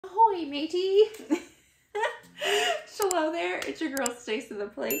Ahoy, matey! Hello there, it's your girl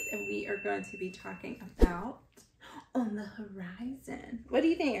StaceNthePlace, and we are going to be talking about On the Horizon. What do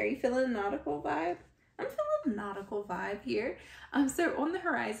you think? Are you feeling a nautical vibe? I'm feeling a nautical vibe here. So On the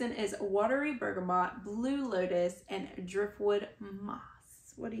Horizon is watery bergamot, blue lotus, and driftwood moss.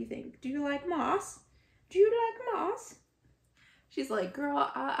 What do you think? Do you like moss? Do you like moss? She's like, girl,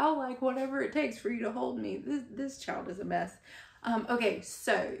 I'll like whatever it takes for you to hold me. This child is a mess. Okay,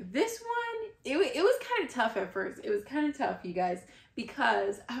 so this one, it was kind of tough at first. It was kind of tough, you guys,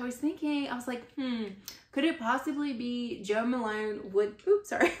 because I was thinking, I was like, could it possibly be Jo Malone wood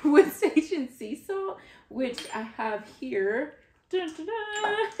sage and sea salt, which I have here,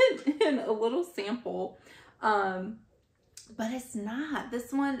 and a little sample, but it's not.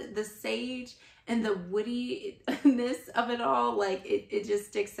 This one, the sage and the woodiness of it all, like it just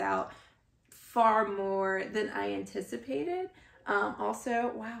sticks out far more than I anticipated.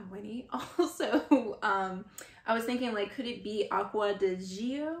 Also, wow, Winnie. Also, I was thinking, like, could it be Acqua de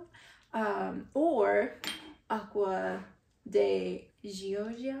Gio, or Acqua de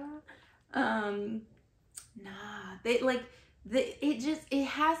Gioia? Nah, it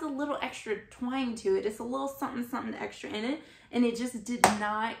has a little extra twang to it. It's a little something extra in it, and it just did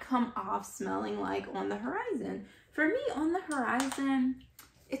not come off smelling like On the Horizon. For me, On the Horizon,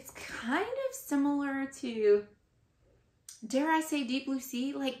 it's kind of similar to, dare I say, Deep Blue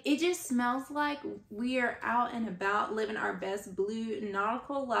Sea. Like, it just smells like we are out and about living our best blue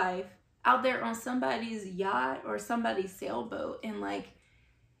nautical life out there on somebody's yacht or somebody's sailboat, and like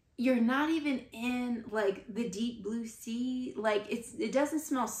you're not even in like the deep blue sea. Like it doesn't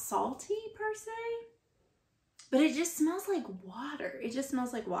smell salty per se, but it just smells like water. It just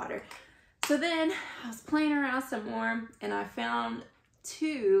smells like water. So then I was playing around some more, and I found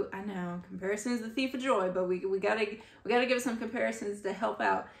two. I know comparison is the thief of joy, but we gotta give some comparisons to help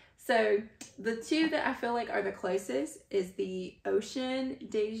out. So the two that I feel like are the closest is the Ocean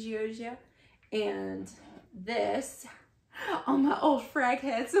de Gioia and this. Oh, my old frag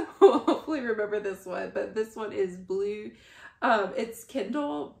heads will hopefully remember this one, but this one is blue. It's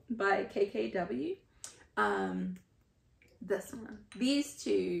Kendall by KKW. This one. These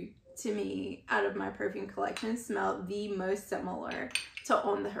two, to me, out of my perfume collection, smell the most similar to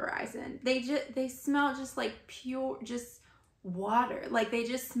On the Horizon. They smell just like pure, just water. Like they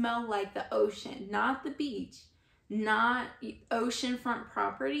just smell like the ocean, not the beach, not oceanfront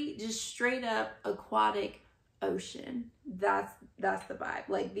property, just straight up aquatic ocean. That's the vibe.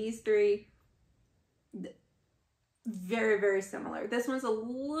 Like these three, very, very similar. This one's a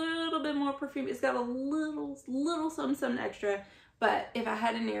little bit more perfume. It's got a little something extra. But if I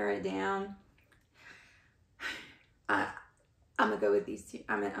had to narrow it down, I'm gonna go with these two.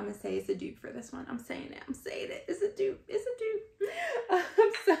 I'm gonna say it's a dupe for this one. I'm saying it. It's a dupe. It's a dupe.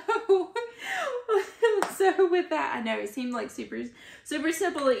 So with that, I know it seemed like super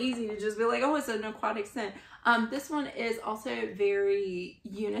simple and easy to just be like, oh, it's an aquatic scent. This one is also very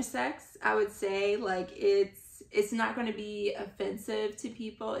unisex. I would say, like, it's not going to be offensive to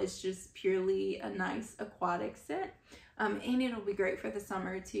people. It's just purely a nice aquatic scent. And it'll be great for the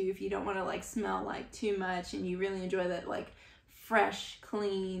summer too, if you don't want to like smell like too much and you really enjoy that like fresh,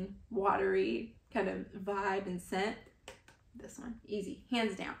 clean, watery kind of vibe and scent. This one, easy,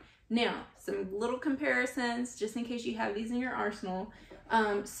 hands down. Now, some little comparisons just in case you have these in your arsenal.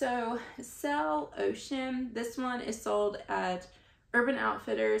 So Cell Ocean, this one is sold at Urban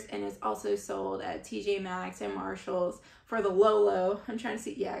Outfitters and is also sold at TJ Maxx and Marshalls for the low. I'm trying to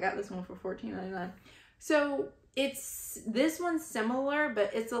see, yeah, I got this one for $14.99. So this one's similar,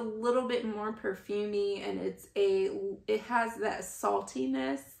 but it's a little bit more perfumey, and it has that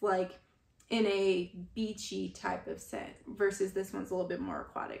saltiness like in a beachy type of scent, versus this one's a little bit more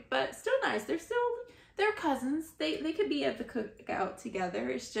aquatic, but still nice. They're cousins. They could be at the cookout together.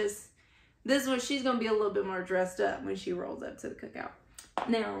 It's just this one, she's gonna be a little bit more dressed up when she rolls up to the cookout.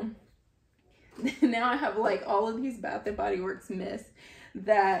 Now I have like all of these Bath and Body Works mists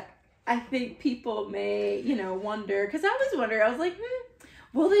that I think people may, wonder, because I was wondering, I was like,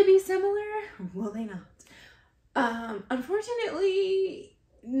 will they be similar? Will they not? Unfortunately,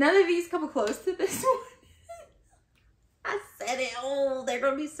 none of these come close to this one. I said it. Oh, they're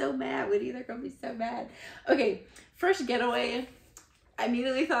going to be so mad, Woody. They're going to be so mad. Okay, first Getaway. I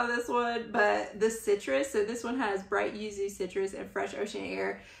immediately thought of this one, but the citrus, so this one has bright yuzu citrus and fresh ocean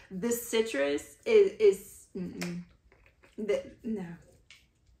air. The citrus is no.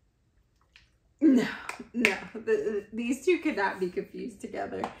 These two could not be confused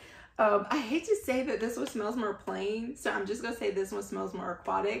together. I hate to say that this one smells more plain, so I'm just gonna say this one smells more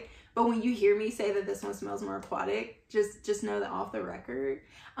aquatic, But when you hear me say that this one smells more aquatic, just know that off the record,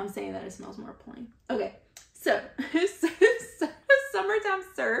 I'm saying that it smells more plain. Okay, so summertime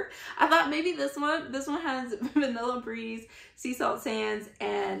surf. I thought maybe this one has vanilla breeze, sea salt sands,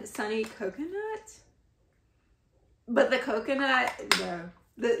 and sunny coconut. But the coconut, no.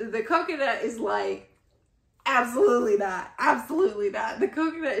 The coconut is like, absolutely not. Absolutely not. The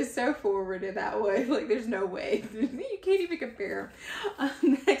coconut is so forward in that way. Like, there's no way. You can't even compare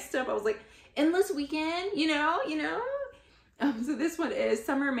them. Next up, I was like, Endless Weekend, you know. So this one is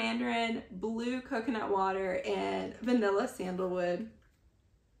Summer Mandarin, Blue Coconut Water, and Vanilla Sandalwood.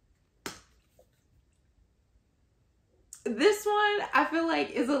 This one I feel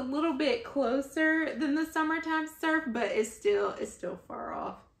like is a little bit closer than the Summertime Surf, but it's still far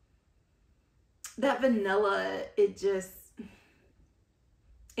off. That vanilla, it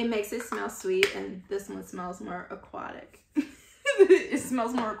makes it smell sweet, and this one smells more aquatic. It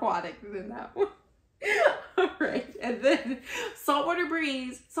smells more aquatic than that one. All right, and then Saltwater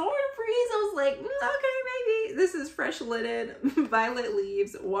Breeze. Saltwater Breeze, I was like, okay, maybe. This is Fresh Linen, Violet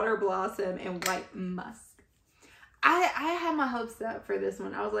Leaves, Water Blossom, and White Musk. I had my hopes up for this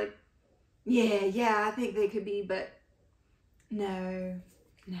one. I was like, yeah, I think they could be, but no.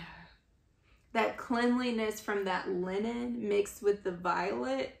 That cleanliness from that linen mixed with the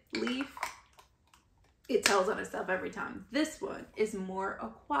violet leaf, it tells on itself every time. This one is more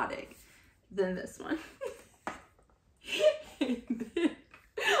aquatic than this one.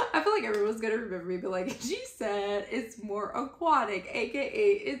 I feel like everyone's gonna remember me, but like, she said it's more aquatic, aka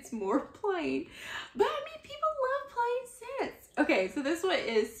it's more plain. But I mean, people love plain scents. Okay, so this one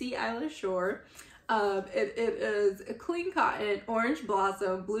is Sea Island Shore. It is a clean cotton, orange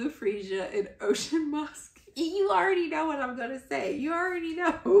blossom, blue freesia, and ocean musk. You already know what I'm gonna say. You already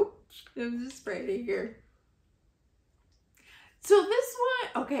know. I'm just spraying it here. So this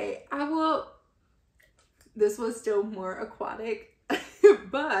one, okay, this was still more aquatic.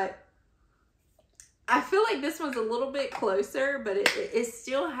 But I feel like this one's a little bit closer, but it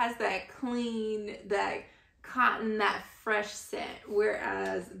still has that clean, that cotton, that fresh scent.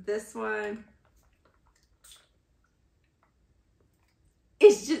 Whereas this one,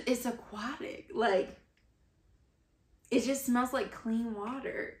 it's aquatic. Like, it just smells like clean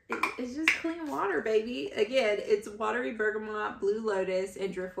water. It's just clean water, baby. Again, it's watery bergamot, blue lotus,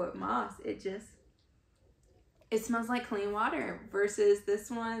 and driftwood moss. It smells like clean water. Versus this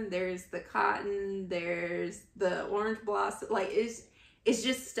one, there's the cotton, there's the orange blossom. Like, it's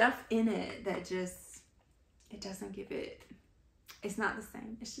just stuff in it that it doesn't give it, it's not the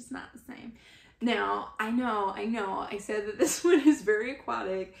same. It's just not the same. Now, I know, I said that this one is very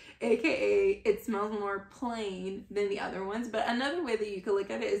aquatic, aka it smells more plain than the other ones, but another way that you could look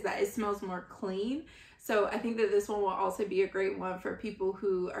at it is that it smells more clean. So I think that this one will also be a great one for people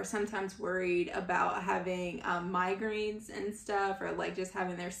who are sometimes worried about having migraines and stuff, or like just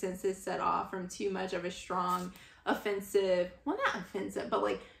having their senses set off from too much of a strong, offensive, well, not offensive, but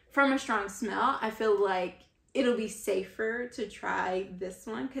like from a strong smell. I feel like it'll be safer to try this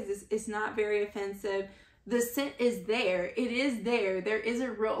one because it's not very offensive. The scent is there. It is there. There is a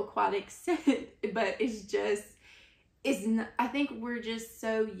real aquatic scent, but I think we're just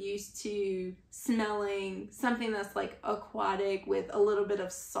so used to smelling something that's like aquatic with a little bit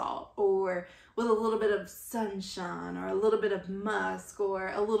of salt, or with a little bit of sunshine, or a little bit of musk, or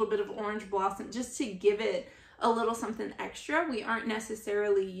a little bit of orange blossom, just to give it a little something extra. We aren't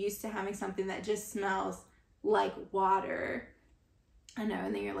necessarily used to having something that just smells like water. I know,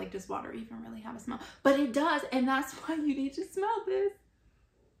 and then you're like, does water even really have a smell? But it does, and that's why you need to smell this.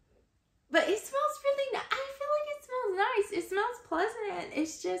 But it smells really nice. I feel like it smells nice. It smells pleasant.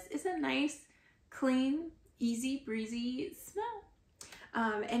 It's a nice, clean, easy, breezy smell.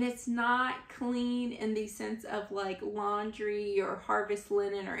 And it's not clean in the sense of like laundry or harvest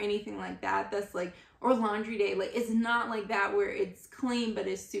linen or anything like that. That's like, or laundry day. Like, it's not like that where it's clean, but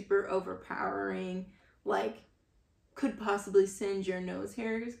it's super overpowering. Like, could possibly send your nose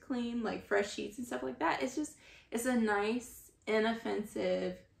hairs clean, like fresh sheets and stuff like that. It's a nice,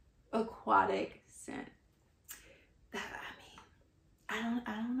 inoffensive, aquatic scent. I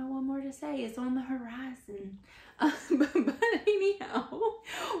don't know what more to say. It's on the horizon. But anyhow,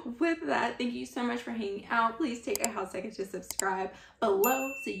 with that, thank you so much for hanging out. Please take a hot second to subscribe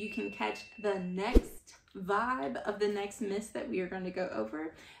below so you can catch the next vibe of the next mist that we are going to go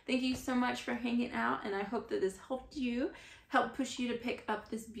over. Thank you so much for hanging out, and I hope that this helped push you to pick up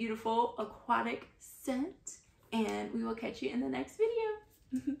this beautiful aquatic scent, and we will catch you in the next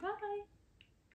video. Bye.